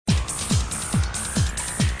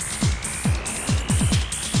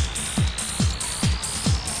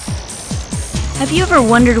Have you ever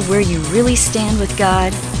wondered where you really stand with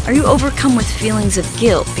God? Are you overcome with feelings of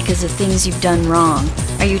guilt because of things you've done wrong?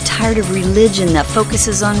 Are you tired of religion that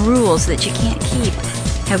focuses on rules that you can't keep?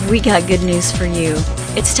 Have we got good news for you?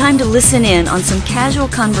 It's time to listen in on some casual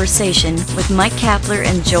conversation with Mike Kapler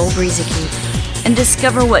and Joel Brueseke and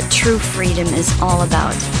discover what true freedom is all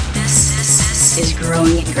about. This is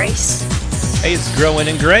Growing in Grace. Hey, it's Growing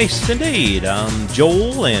in Grace, indeed. I'm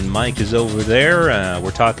Joel, and Mike is over there. We're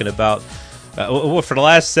talking about, for the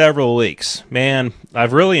last several weeks, man,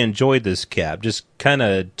 I've really enjoyed this, Cap. Just kind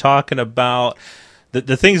of talking about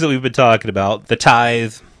the things that we've been talking about, the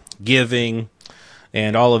tithe, giving,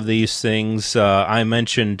 and all of these things. I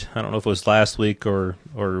mentioned, I don't know if it was last week or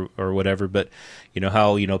whatever, but you know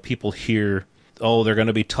how people hear, oh, they're going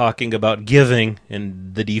to be talking about giving,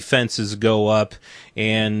 and the defenses go up,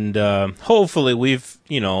 and hopefully we've,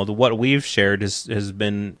 what we've shared has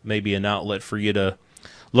been maybe an outlet for you to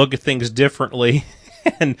look at things differently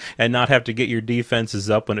and not have to get your defenses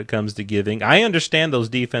up when it comes to giving. I understand those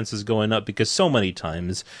defenses going up because so many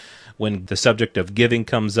times when the subject of giving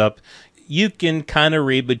comes up, you can kind of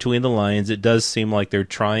read between the lines. It does seem like they're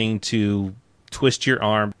trying to twist your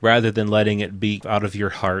arm rather than letting it be out of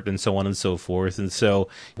your heart, and so on and so forth. And so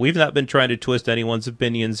we've not been trying to twist anyone's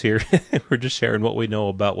opinions here. We're just sharing what we know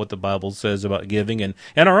about what the Bible says about giving and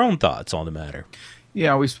our own thoughts on the matter.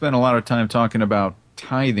 Yeah, we spent a lot of time talking about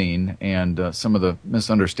tithing and some of the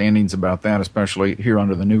misunderstandings about that, especially here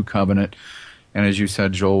under the New Covenant. And as you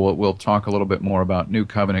said, Joel, we'll talk a little bit more about New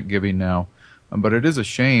Covenant giving now. But it is a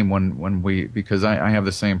shame when we, because I have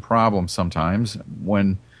the same problem sometimes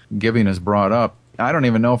when giving is brought up. I don't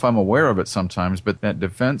even know if I'm aware of it sometimes, but that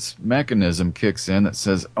defense mechanism kicks in that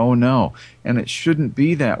says, oh no, and it shouldn't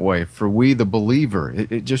be that way for we the believer.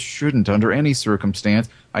 It just shouldn't under any circumstance.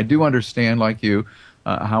 I do understand, like you,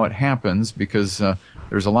 how it happens because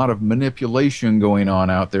there's a lot of manipulation going on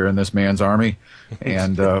out there in this man's army.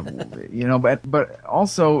 And, but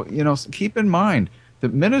also, keep in mind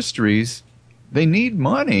that ministries, they need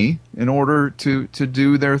money in order to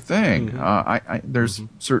do their thing. Mm-hmm. There's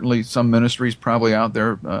certainly some ministries probably out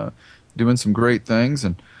there doing some great things,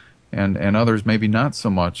 and others maybe not so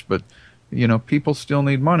much. But people still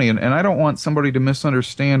need money, and I don't want somebody to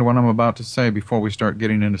misunderstand what I'm about to say before we start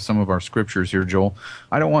getting into some of our scriptures here, Joel.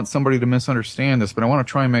 I don't want somebody to misunderstand this, but I want to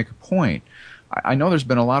try and make a point. I know there's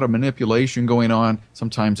been a lot of manipulation going on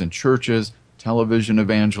sometimes in churches, television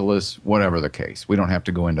evangelists, whatever the case. We don't have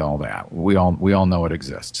to go into all that. We all know it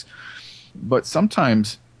exists. But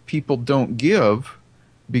sometimes people don't give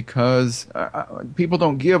because people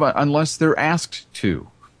don't give unless they're asked to.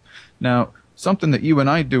 Now, something that you and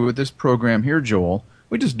I do with this program here, Joel,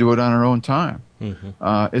 we just do it on our own time.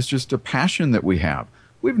 Mm-hmm. It's just a passion that we have.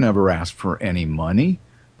 We've never asked for any money.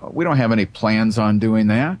 We don't have any plans on doing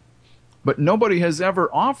that. But nobody has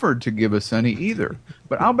ever offered to give us any either.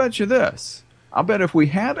 But I'll bet you this. I'll bet if we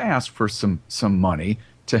had asked for some money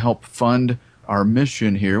to help fund our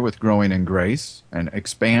mission here with Growing in Grace and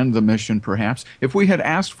expand the mission perhaps, if we had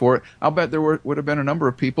asked for it, I'll bet there would have been a number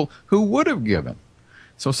of people who would have given.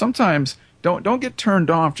 So sometimes don't get turned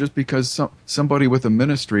off just because somebody with a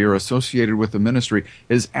ministry or associated with a ministry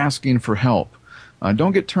is asking for help.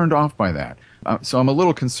 Don't get turned off by that. So I'm a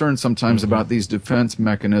little concerned sometimes about these defense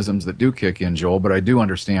mechanisms that do kick in, Joel, but I do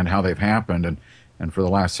understand how they've happened, and for the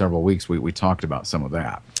last several weeks, we talked about some of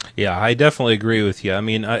that. Yeah, I definitely agree with you. I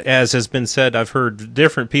mean, as has been said, I've heard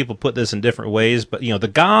different people put this in different ways, but, the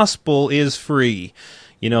gospel is free.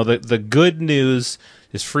 The good news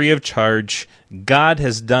is free of charge. God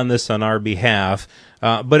has done this on our behalf,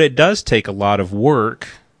 but it does take a lot of work.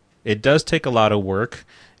 It does take a lot of work,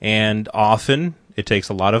 and often it takes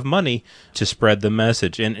a lot of money to spread the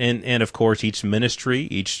message. And of course, each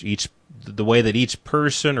ministry, the way that each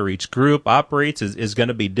person or each group operates is going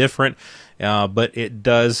to be different, but it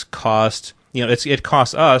does cost. It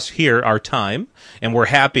costs us here our time, and we're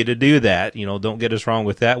happy to do that. Don't get us wrong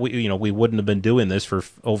with that. We wouldn't have been doing this for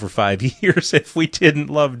over 5 years if we didn't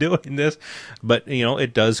love doing this. But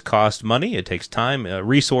it does cost money. It takes time,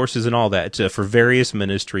 resources, and all that for various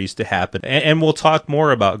ministries to happen. And we'll talk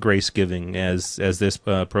more about grace giving as this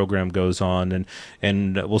program goes on,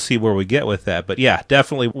 and we'll see where we get with that. But yeah,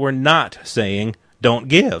 definitely, we're not saying don't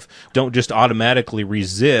give. Don't just automatically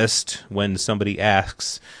resist when somebody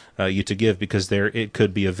asks you to give, because it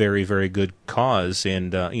could be a very, very good cause.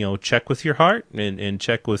 And check with your heart and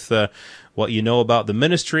check with what you know about the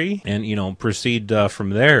ministry, and proceed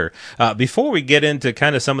from there. Before we get into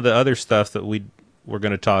kind of some of the other stuff that we're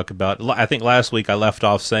going to talk about, I think last week I left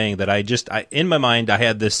off saying that I in my mind I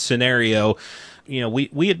had this scenario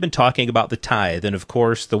we had been talking about the tithe, and of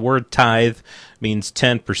course the word tithe means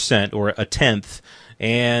 10% or a tenth,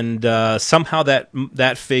 and somehow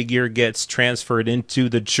that figure gets transferred into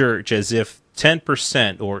the church as if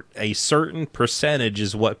 10% or a certain percentage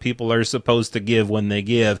is what people are supposed to give when they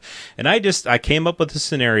give. And I came up with a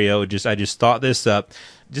scenario. I just thought this up.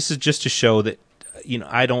 This is just to show that,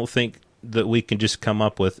 I don't think that we can just come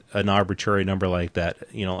up with an arbitrary number like that,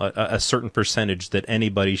 a certain percentage that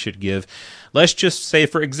anybody should give. Let's just say,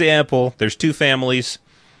 for example, there's two families.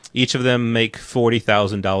 Each of them make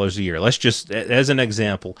 $40,000 a year. Let's just, as an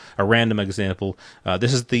example, a random example,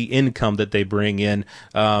 this is the income that they bring in.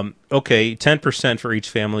 Okay, 10% for each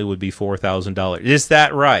family would be $4,000. Is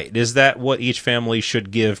that right? Is that what each family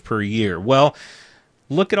should give per year? Well,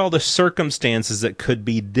 look at all the circumstances that could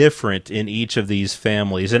be different in each of these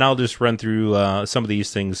families. And I'll just run through some of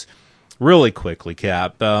these things really quickly,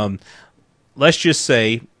 Cap. Let's just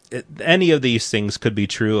say any of these things could be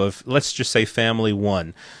true of, let's just say, family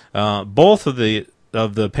one. Both of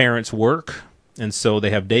the parents work, and so they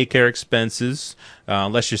have daycare expenses.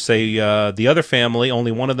 Let's just say the other family,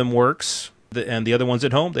 only one of them works, and the other one's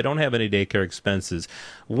at home. They don't have any daycare expenses.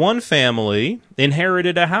 One family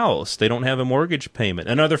inherited a house. They don't have a mortgage payment.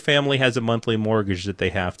 Another family has a monthly mortgage that they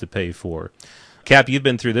have to pay for. Cap, you've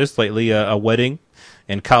been through this lately, a wedding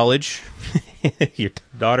and college, your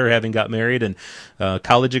daughter having got married, and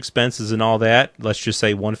college expenses and all that. Let's just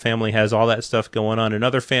say one family has all that stuff going on.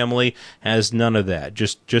 Another family has none of that,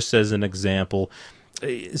 just as an example.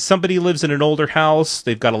 Somebody lives in an older house.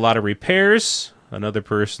 They've got a lot of repairs. Another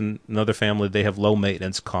family, they have low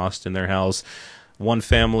maintenance cost in their house. One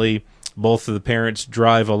family, both of the parents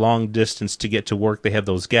drive a long distance to get to work. They have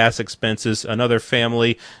those gas expenses. Another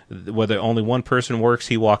family, whether only one person works,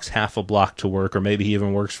 he walks half a block to work, or maybe he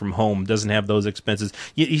even works from home, doesn't have those expenses.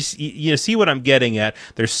 You see what I'm getting at?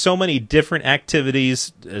 There's so many different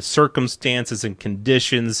activities, circumstances, and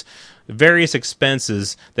conditions, various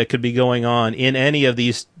expenses that could be going on in any of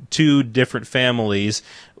these two different families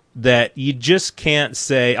that you just can't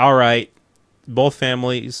say, all right, both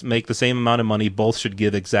families make the same amount of money, both should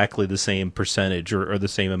give exactly the same percentage or the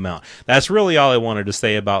same amount. That's really all I wanted to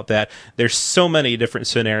say about that. There's so many different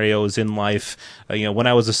scenarios in life. When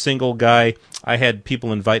I was a single guy, I had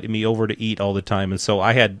people inviting me over to eat all the time, and so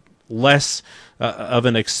I had less of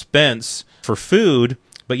an expense for food,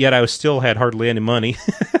 but yet I still had hardly any money.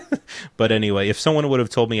 But anyway, if someone would have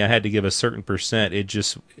told me I had to give a certain percent, it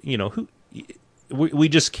just, we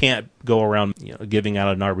just can't go around giving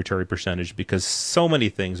out an arbitrary percentage, because so many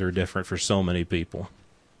things are different for so many people.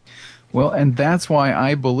 Well, and that's why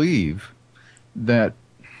I believe that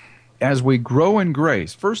as we grow in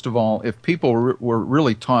grace, first of all, if people were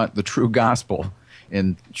really taught the true gospel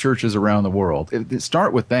in churches around the world,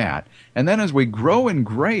 start with that. And then as we grow in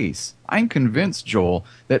grace, I'm convinced, Joel,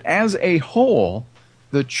 that as a whole,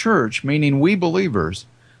 the church, meaning we believers,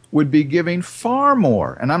 would be giving far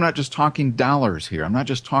more. And I'm not just talking dollars here. I'm not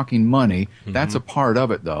just talking money. Mm-hmm. That's a part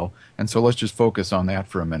of it, though. And so let's just focus on that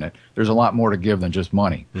for a minute. There's a lot more to give than just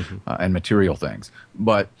money and material things.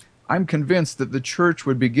 But I'm convinced that the church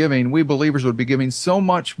would be giving, we believers would be giving so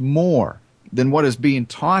much more than what is being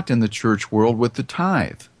taught in the church world with the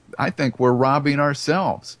tithe. I think we're robbing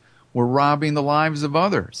ourselves. We're robbing the lives of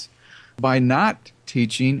others by not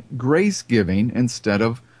teaching grace giving instead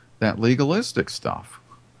of that legalistic stuff.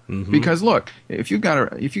 Mm-hmm. Because look, if you've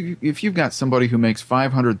got somebody who makes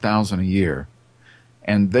 $500,000 a year,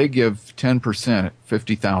 and they give 10% at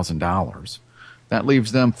 $50,000, that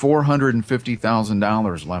leaves them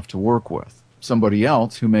 $450,000 left to work with. Somebody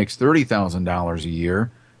else who makes $30,000 a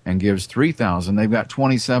year and gives $3,000, they've got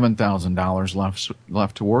 $27,000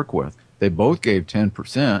 left to work with. They both gave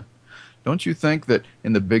 10%. Don't you think that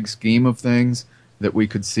in the big scheme of things that we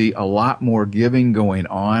could see a lot more giving going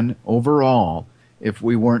on overall if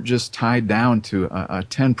we weren't just tied down to a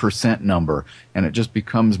 10% number, and it just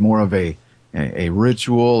becomes more of a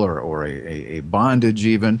ritual or a bondage,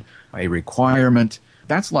 even a requirement?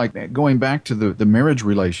 That's like going back to the marriage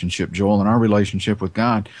relationship, Joel, and our relationship with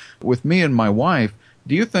God. With me and my wife,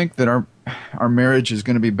 do you think that our marriage is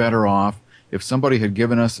going to be better off if somebody had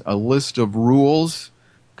given us a list of rules,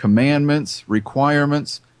 commandments,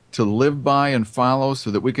 requirements to live by and follow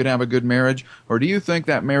so that we could have a good marriage? Or do you think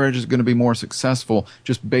that marriage is going to be more successful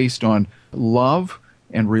just based on love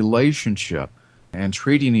and relationship and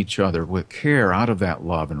treating each other with care out of that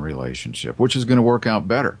love and relationship, which is going to work out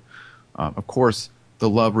better? Of course, the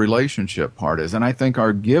love relationship part is. And I think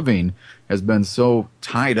our giving has been so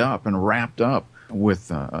tied up and wrapped up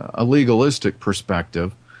with a legalistic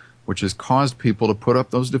perspective, which has caused people to put up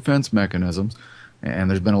those defense mechanisms.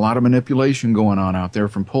 And there's been a lot of manipulation going on out there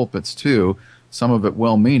from pulpits, too, some of it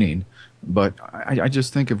well-meaning. But I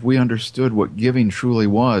just think if we understood what giving truly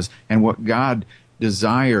was and what God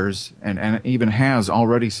desires and even has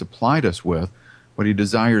already supplied us with, what he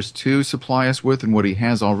desires to supply us with and what he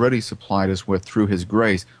has already supplied us with through his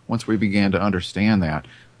grace, once we began to understand that,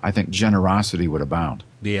 I think generosity would abound.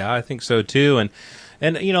 Yeah, I think so too. And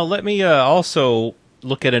let me also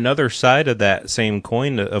look at another side of that same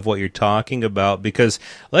coin of what you're talking about, because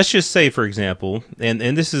let's just say, for example, and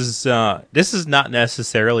this is not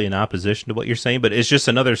necessarily in opposition to what you're saying, but it's just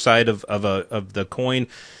another side of the coin.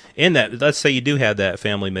 In that, let's say you do have that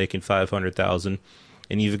family making $500,000,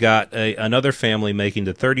 and you've got another family making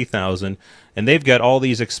the $30,000, and they've got all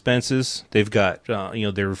these expenses. They've got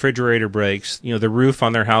their refrigerator breaks, the roof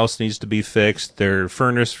on their house needs to be fixed, their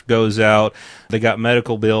furnace goes out, they got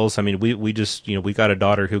medical bills. I mean, we just we got a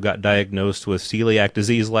daughter who got diagnosed with celiac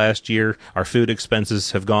disease last year. Our food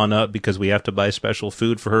expenses have gone up because we have to buy special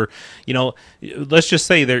food for her. Let's just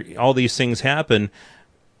say all these things happen.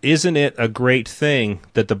 Isn't it a great thing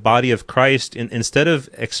that the body of Christ, instead of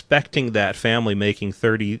expecting that family making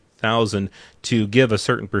 $30,000 to give a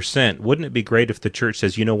certain percent, wouldn't it be great if the church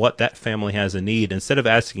says, you know what, that family has a need. Instead of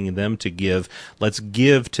asking them to give, let's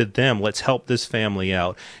give to them. Let's help this family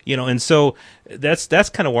out. And so that's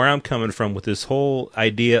kind of where I'm coming from with this whole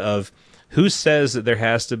idea of who says that there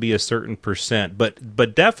has to be a certain percent.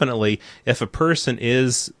 But definitely, if a person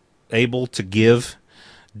is able to give,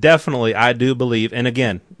 definitely, I do believe, and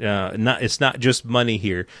again, it's not just money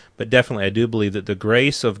here, but definitely I do believe that the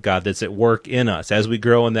grace of God that's at work in us, as we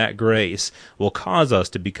grow in that grace, will cause us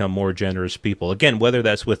to become more generous people. Again, whether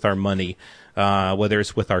that's with our money, whether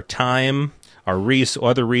it's with our time, our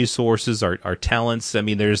other resources, our talents. I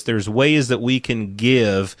mean, there's ways that we can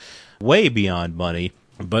give way beyond money,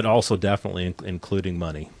 but also definitely including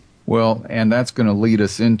money. Well, and that's going to lead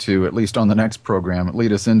us into, at least on the next program,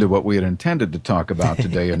 lead us into what we had intended to talk about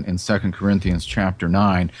today in 2 Corinthians chapter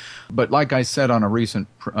 9. But like I said on a recent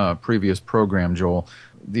previous program, Joel,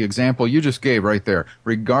 the example you just gave right there,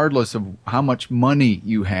 regardless of how much money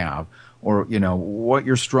you have, or what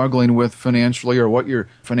you're struggling with financially, or what your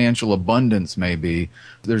financial abundance may be,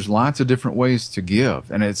 there's lots of different ways to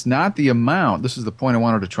give. And it's not the amount. This is the point I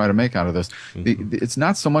wanted to try to make out of this. It's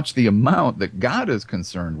not so much the amount that God is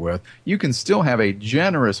concerned with. You can still have a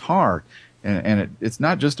generous heart, and it's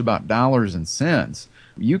not just about dollars and cents.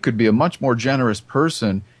 You could be a much more generous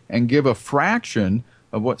person and give a fraction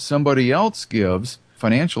of what somebody else gives,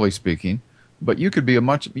 financially speaking, but you could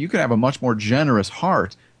have a much more generous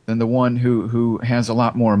heart than the one who has a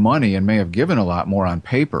lot more money and may have given a lot more on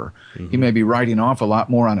paper. Mm-hmm. He may be writing off a lot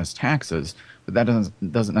more on his taxes, but that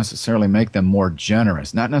doesn't necessarily make them more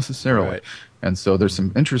generous. Not necessarily. Right. And so there's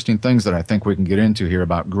some interesting things that I think we can get into here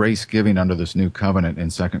about grace giving under this new covenant in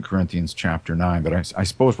 2 Corinthians chapter 9. But I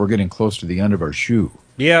suppose we're getting close to the end of our shoe.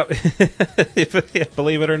 Yeah,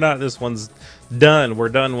 believe it or not, this one's done. We're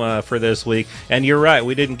done for this week. And you're right,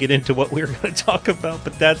 we didn't get into what we were going to talk about,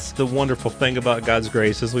 but that's the wonderful thing about God's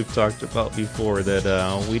grace, as we've talked about before,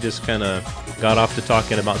 that we just kind of got off to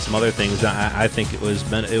talking about some other things. I think it was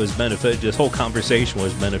beneficial. This whole conversation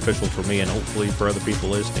was beneficial for me, and hopefully for other people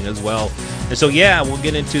listening as well. And so, yeah, we'll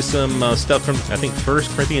get into some stuff from, I think, 1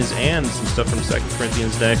 Corinthians and some stuff from 2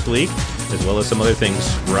 Corinthians next week, as well as some other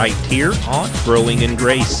things right here on Growing in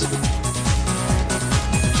Grace.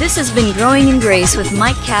 This has been Growing in Grace with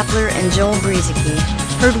Mike Kapler and Joel Brizicki,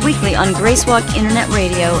 heard weekly on Gracewalk Internet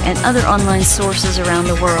Radio and other online sources around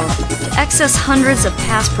the world. To access hundreds of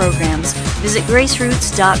past programs, visit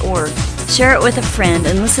graceroots.org. Share it with a friend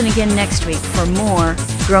and listen again next week for more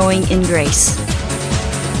Growing in Grace.